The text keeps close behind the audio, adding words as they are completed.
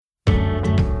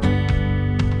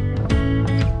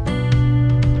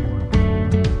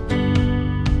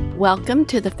Welcome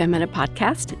to the Femina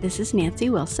Podcast. This is Nancy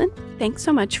Wilson. Thanks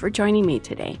so much for joining me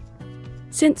today.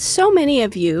 Since so many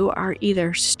of you are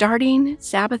either starting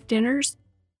Sabbath dinners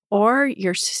or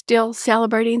you're still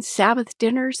celebrating Sabbath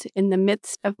dinners in the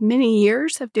midst of many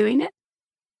years of doing it,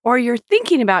 or you're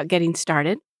thinking about getting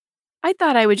started, I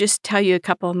thought I would just tell you a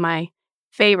couple of my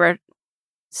favorite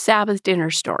Sabbath dinner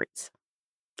stories.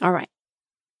 All right.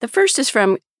 The first is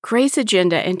from Grace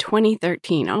Agenda in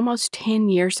 2013, almost 10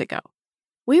 years ago.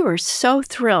 We were so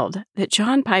thrilled that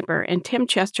John Piper and Tim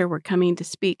Chester were coming to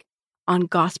speak on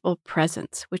gospel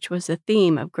presence, which was the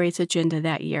theme of Grace Agenda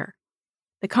that year.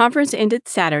 The conference ended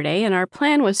Saturday, and our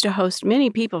plan was to host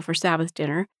many people for Sabbath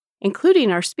dinner,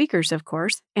 including our speakers, of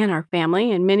course, and our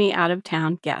family and many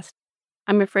out-of-town guests.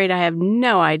 I'm afraid I have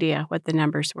no idea what the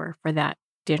numbers were for that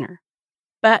dinner.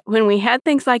 But when we had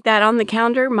things like that on the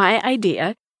calendar, my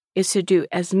idea is to do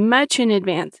as much in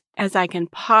advance as I can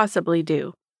possibly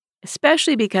do,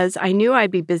 especially because I knew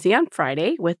I'd be busy on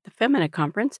Friday with the Femina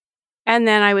conference, and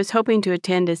then I was hoping to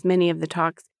attend as many of the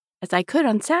talks as I could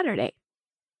on Saturday.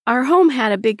 Our home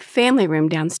had a big family room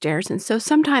downstairs, and so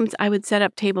sometimes I would set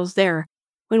up tables there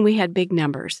when we had big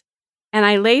numbers. And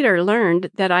I later learned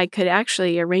that I could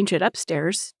actually arrange it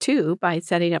upstairs, too, by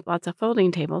setting up lots of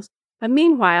folding tables. But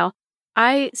meanwhile,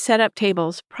 I set up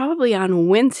tables probably on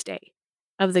Wednesday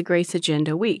of the Grace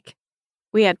Agenda week.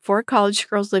 We had 4 college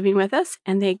girls living with us,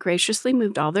 and they graciously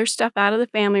moved all their stuff out of the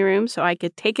family room so I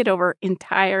could take it over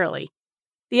entirely.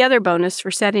 The other bonus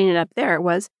for setting it up there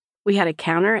was we had a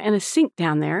counter and a sink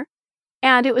down there,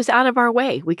 and it was out of our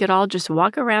way. We could all just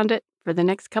walk around it for the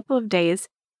next couple of days,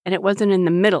 and it wasn't in the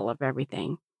middle of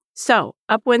everything. So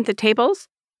up went the tables,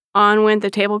 on went the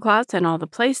tablecloths and all the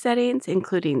place settings,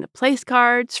 including the place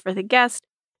cards for the guests,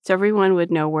 so everyone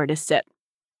would know where to sit.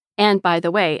 And by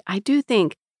the way, I do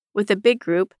think with a big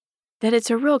group that it's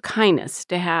a real kindness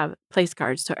to have place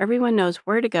cards so everyone knows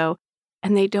where to go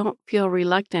and they don't feel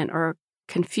reluctant or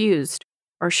confused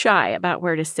or shy about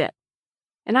where to sit.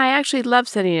 And I actually love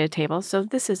sitting at a table, so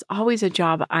this is always a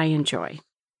job I enjoy.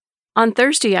 On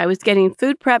Thursday, I was getting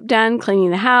food prep done,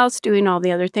 cleaning the house, doing all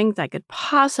the other things I could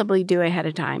possibly do ahead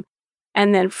of time.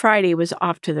 And then Friday was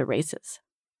off to the races.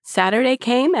 Saturday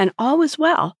came and all was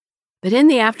well. But in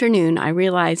the afternoon, I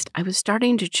realized I was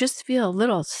starting to just feel a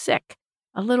little sick,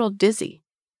 a little dizzy.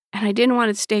 And I didn't want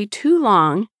to stay too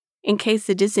long in case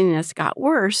the dizziness got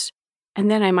worse,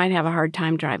 and then I might have a hard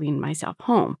time driving myself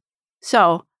home.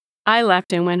 So I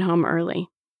left and went home early.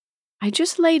 I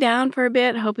just lay down for a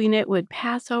bit, hoping it would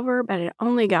pass over, but it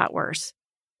only got worse.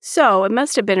 So it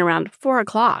must have been around 4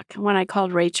 o'clock when I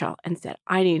called Rachel and said,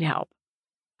 I need help.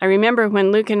 I remember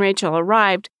when Luke and Rachel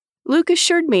arrived, Luke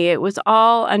assured me it was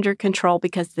all under control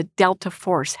because the Delta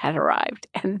Force had arrived,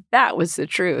 and that was the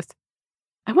truth.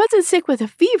 I wasn't sick with a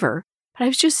fever, but I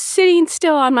was just sitting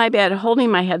still on my bed, holding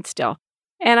my head still,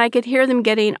 and I could hear them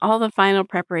getting all the final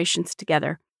preparations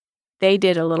together. They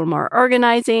did a little more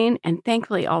organizing, and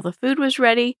thankfully all the food was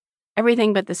ready,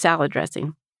 everything but the salad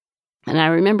dressing. And I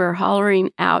remember hollering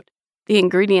out the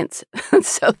ingredients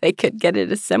so they could get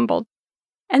it assembled.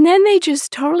 And then they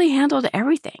just totally handled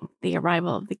everything, the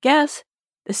arrival of the guests,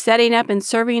 the setting up and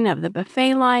serving of the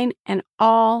buffet line, and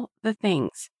all the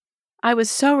things. I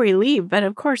was so relieved, but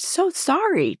of course so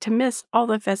sorry to miss all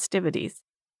the festivities.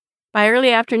 By early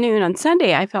afternoon on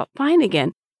Sunday, I felt fine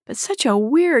again, but such a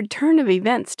weird turn of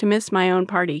events to miss my own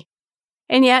party.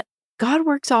 And yet, God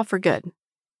works all for good.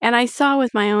 And I saw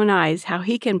with my own eyes how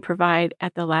He can provide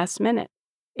at the last minute.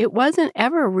 It wasn't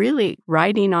ever really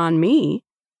riding on me.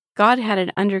 God had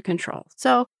it under control.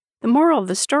 So the moral of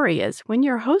the story is when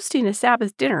you're hosting a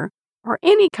Sabbath dinner or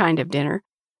any kind of dinner,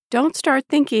 don't start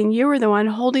thinking you are the one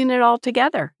holding it all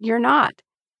together. You're not.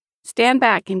 Stand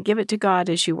back and give it to God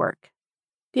as you work.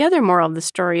 The other moral of the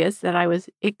story is that I was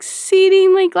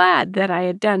exceedingly glad that I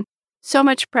had done so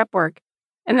much prep work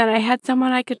and that I had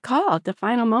someone I could call at the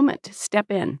final moment to step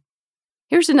in.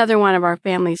 Here's another one of our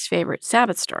family's favorite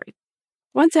Sabbath stories.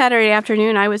 One Saturday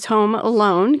afternoon, I was home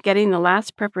alone getting the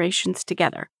last preparations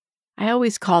together. I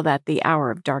always call that the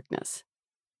hour of darkness.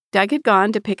 Doug had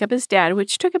gone to pick up his dad,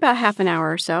 which took about half an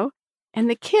hour or so, and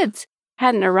the kids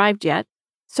hadn't arrived yet,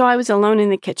 so I was alone in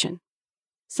the kitchen.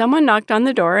 Someone knocked on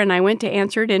the door, and I went to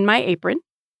answer it in my apron,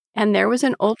 and there was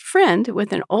an old friend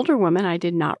with an older woman I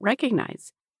did not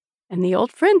recognize. And the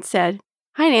old friend said,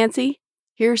 "Hi, Nancy,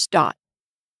 here's Dot."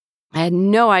 I had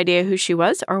no idea who she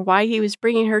was or why he was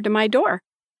bringing her to my door.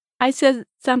 I said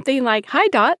something like, "Hi,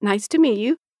 Dot, nice to meet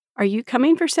you. Are you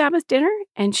coming for Sabbath dinner?"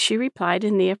 And she replied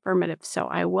in the affirmative, so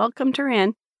I welcomed her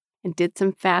in and did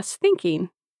some fast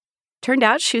thinking. Turned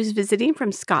out she was visiting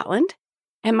from Scotland,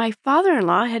 And my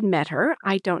father-in-law had met her,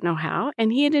 I don't know how,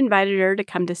 and he had invited her to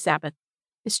come to Sabbath.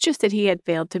 It's just that he had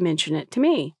failed to mention it to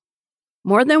me.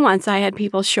 More than once, I had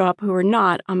people show up who were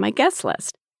not on my guest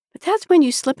list. But that's when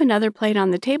you slip another plate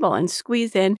on the table and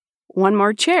squeeze in one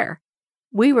more chair.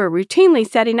 We were routinely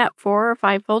setting up 4 or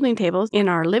 5 folding tables in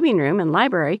our living room and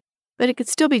library, but it could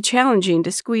still be challenging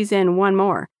to squeeze in one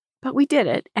more. But we did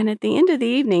it, and at the end of the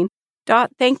evening,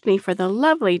 Dot thanked me for the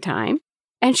lovely time,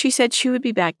 and she said she would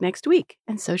be back next week,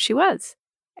 and so she was.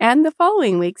 And the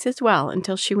following weeks as well,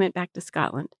 until she went back to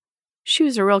Scotland. She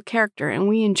was a real character, and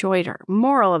we enjoyed her.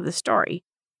 Moral of the story,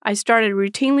 I started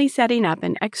routinely setting up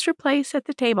an extra place at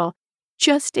the table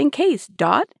just in case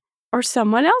Dot or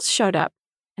someone else showed up,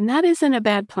 and that isn't a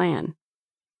bad plan.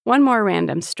 One more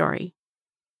random story.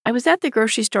 I was at the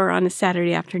grocery store on a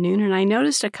Saturday afternoon, and I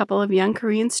noticed a couple of young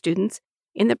Korean students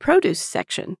in the produce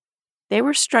section. They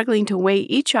were struggling to weigh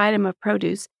each item of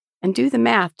produce and do the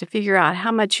math to figure out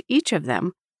how much each of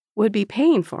them would be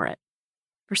paying for it.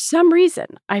 For some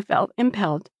reason, I felt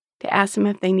impelled to ask them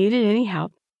if they needed any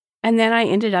help, and then I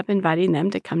ended up inviting them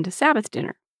to come to Sabbath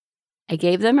dinner. I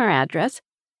gave them our address,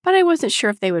 but I wasn't sure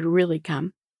if they would really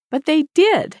come. But they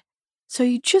did, so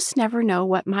you just never know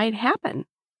what might happen.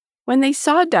 When they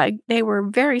saw Doug, they were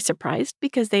very surprised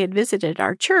because they had visited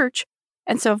our church,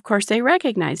 and so of course they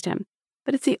recognized him.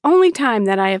 But it's the only time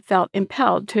that I have felt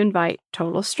impelled to invite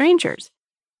total strangers.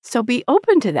 So be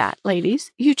open to that,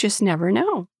 ladies. You just never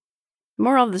know. The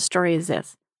moral of the story is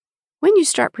this. When you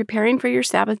start preparing for your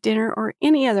Sabbath dinner or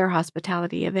any other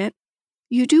hospitality event,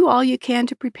 you do all you can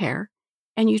to prepare,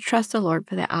 and you trust the Lord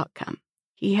for the outcome.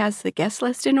 He has the guest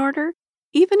list in order,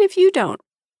 even if you don't.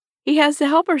 He has the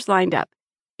helpers lined up,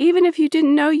 even if you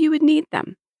didn't know you would need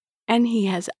them. And He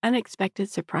has unexpected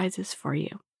surprises for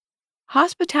you.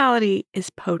 Hospitality is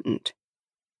potent.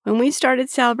 When we started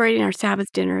celebrating our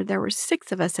Sabbath dinner, there were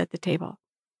 6 of us at the table.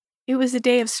 It was a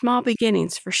day of small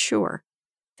beginnings for sure.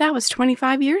 That was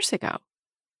 25 years ago.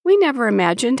 We never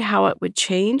imagined how it would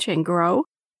change and grow.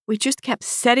 We just kept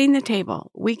setting the table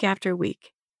week after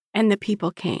week, and the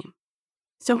people came.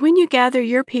 So when you gather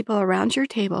your people around your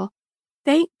table,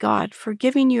 thank God for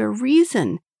giving you a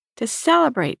reason to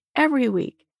celebrate every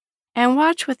week, and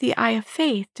watch with the eye of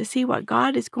faith to see what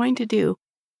God is going to do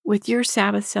with your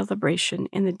Sabbath celebration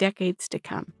in the decades to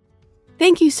come.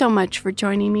 Thank you so much for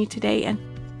joining me today, and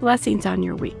blessings on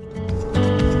your week.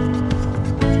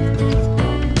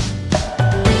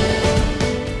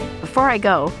 Before I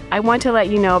go, I want to let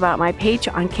you know about my page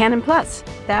on Canon Plus.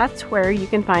 That's where you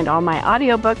can find all my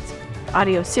audiobooks,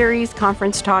 audio series,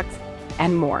 conference talks,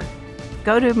 and more.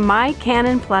 Go to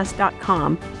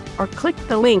mycanonplus.com or click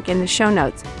the link in the show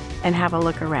notes and have a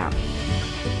look around.